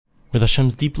With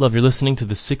Hashem's deep love, you're listening to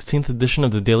the 16th edition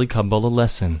of the Daily Kabbalah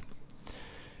Lesson.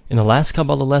 In the last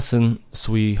Kabbalah lesson,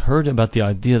 we heard about the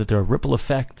idea that there are ripple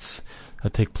effects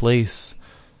that take place,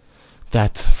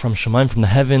 that from Shemaim, from the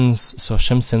heavens, so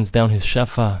Hashem sends down His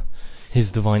Shefa, His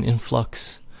divine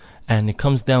influx, and it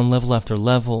comes down level after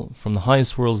level, from the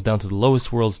highest worlds down to the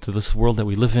lowest worlds, to this world that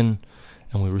we live in,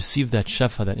 and we receive that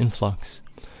Shefa, that influx.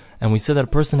 And we said that a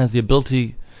person has the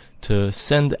ability to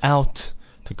send out,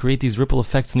 to create these ripple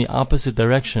effects in the opposite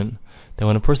direction. That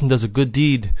when a person does a good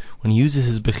deed, when he uses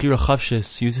his Bechira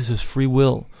Chavshis, uses his free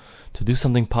will to do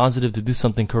something positive, to do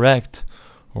something correct,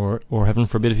 or heaven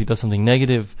forbid if he does something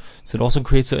negative, so it also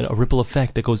creates a ripple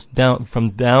effect that goes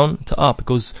down to up. It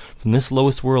goes from this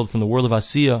lowest world, from the world of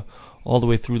Asiya, all the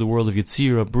way through the world of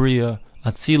Yetzirah, Bria,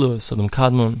 Atzilus, Adam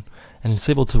Kadmon, and it's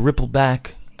able to ripple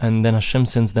back, and then Hashem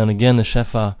sends down again the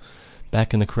Shefa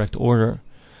back in the correct order.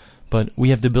 But we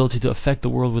have the ability to affect the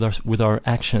world with our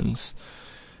actions.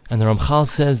 And the Ramchal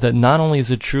says that not only is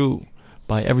it true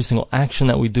by every single action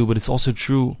that we do, but it's also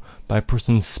true by a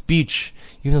person's speech.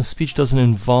 Even though speech doesn't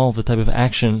involve the type of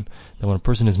action that when a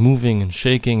person is moving and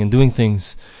shaking and doing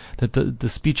things, that the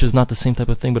speech is not the same type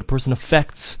of thing, but a person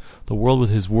affects the world with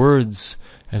his words.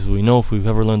 As we know, if we've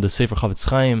ever learned the Sefer Chavetz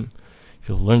Chaim, if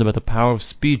you've learned about the power of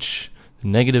speech, the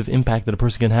negative impact that a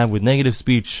person can have with negative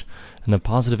speech, and the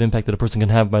positive impact that a person can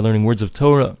have by learning words of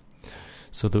Torah.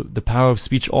 So the power of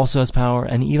speech also has power,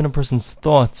 and even a person's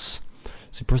thoughts.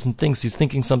 So a person thinks he's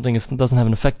thinking something, it doesn't have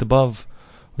an effect above,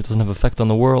 it doesn't have an effect on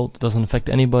the world, it doesn't affect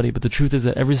anybody, but the truth is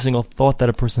that every single thought that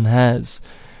a person has,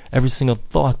 every single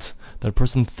thought that a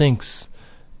person thinks,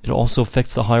 it also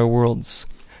affects the higher worlds.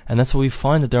 And that's why we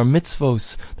find that there are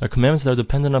mitzvos, there are commandments that are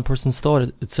dependent on a person's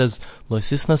thought. It says, Lo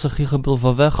sisnas achicha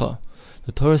bilvavecha.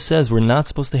 The Torah says we're not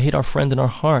supposed to hate our friend in our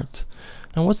heart.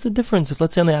 Now what's the difference if,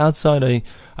 let's say on the outside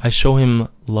I show him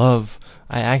love,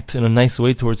 I act in a nice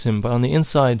way towards him, but on the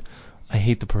inside I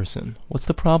hate the person? What's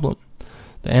the problem?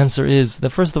 The answer is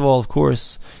that first of all, of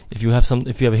course, if you have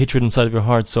a hatred inside of your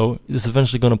heart, so this is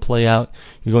eventually going to play out.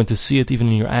 You're going to see it even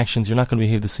in your actions. You're not going to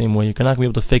behave the same way. You're not going to be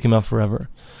able to fake him out forever.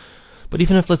 But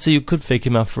even if, let's say, you could fake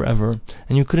him out forever,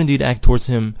 and you could indeed act towards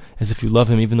him as if you love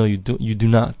him, even though you do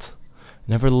not.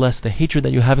 Nevertheless, the hatred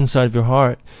that you have inside of your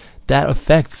heart, that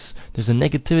affects, there's a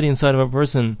negativity inside of a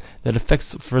person that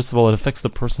affects, first of all, it affects the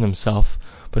person himself,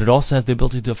 but it also has the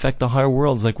ability to affect the higher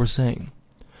worlds, like we're saying.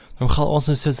 Ramchal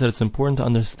also says that it's important to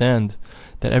understand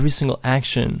that every single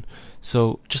action,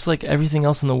 so just like everything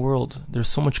else in the world, there's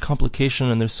so much complication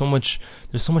and there's so much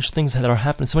things that are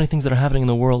happening, so many things that are happening in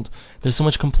the world. There's so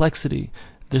much complexity,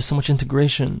 there's so much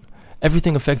integration.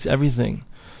 Everything affects everything.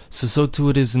 So too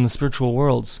it is in the spiritual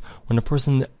worlds. When a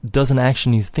person does an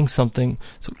action, he thinks something,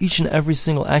 so each and every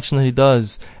single action that he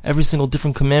does, every single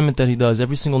different commandment that he does,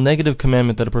 every single negative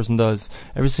commandment that a person does,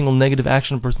 every single negative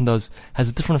action a person does, has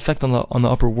a different effect on the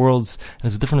upper worlds, and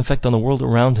has a different effect on the world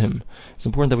around him. It's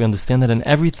important that we understand that, and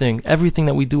everything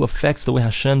that we do affects the way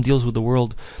Hashem deals with the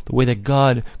world, the way that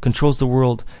God controls the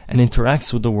world and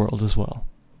interacts with the world as well.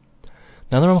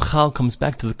 Now the Ramchal comes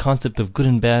back to the concept of good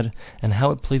and bad and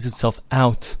how it plays itself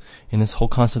out in this whole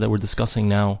concept that we're discussing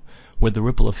now, with the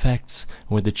ripple effects,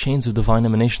 with the chains of divine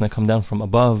emanation that come down from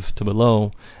above to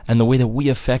below, and the way that we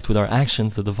affect with our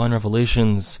actions the divine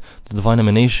revelations, the divine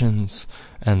emanations,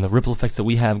 and the ripple effects that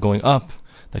we have going up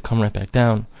that come right back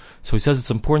down. So he says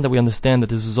it's important that we understand that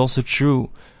this is also true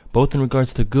both in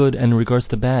regards to good and in regards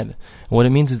to bad. And what it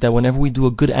means is that whenever we do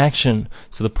a good action,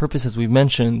 so the purpose, as we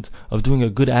mentioned, of doing a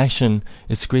good action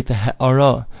is to create the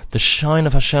ha'ara, the shine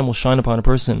of Hashem will shine upon a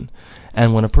person.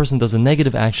 And when a person does a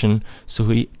negative action, so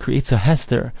he creates a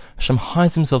hester, Hashem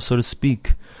hides himself, so to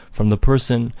speak, from the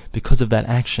person because of that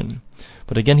action.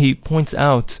 But again, he points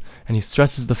out and he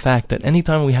stresses the fact that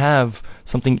anytime we have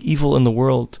something evil in the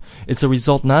world, it's a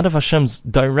result not of Hashem's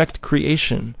direct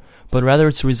creation, but rather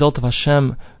it's a result of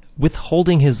Hashem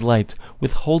withholding His light,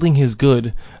 withholding His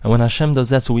good. And when Hashem does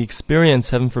that, so we experience,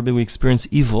 heaven forbid, we experience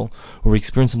evil, or we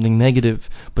experience something negative.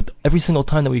 But every single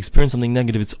time that we experience something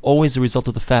negative, it's always a result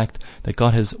of the fact that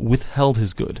God has withheld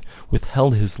His good,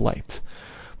 withheld His light.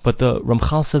 But the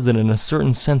Ramchal says that in a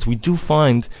certain sense, we do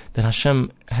find that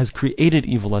Hashem has created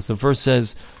evil, as the verse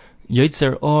says,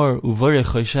 Yotzer or uvarech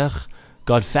choshech,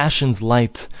 God fashions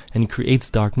light and He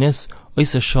creates darkness.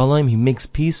 Oisa shalom, He makes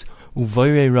peace.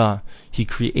 Uvarei ra, He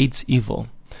creates evil.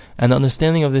 And the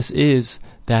understanding of this is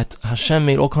that Hashem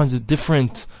made all kinds of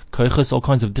different koiches, all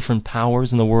kinds of different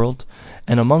powers in the world,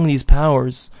 and among these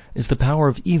powers is the power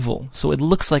of evil. So it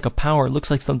looks like a power, it looks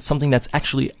like something that's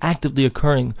actually actively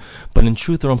occurring, but in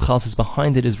truth the Ramchal says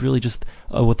behind it is really just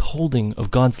a withholding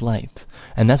of God's light.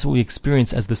 And that's what we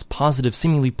experience as this positive,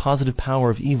 seemingly positive power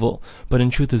of evil, but in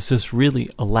truth it's just really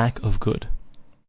a lack of good.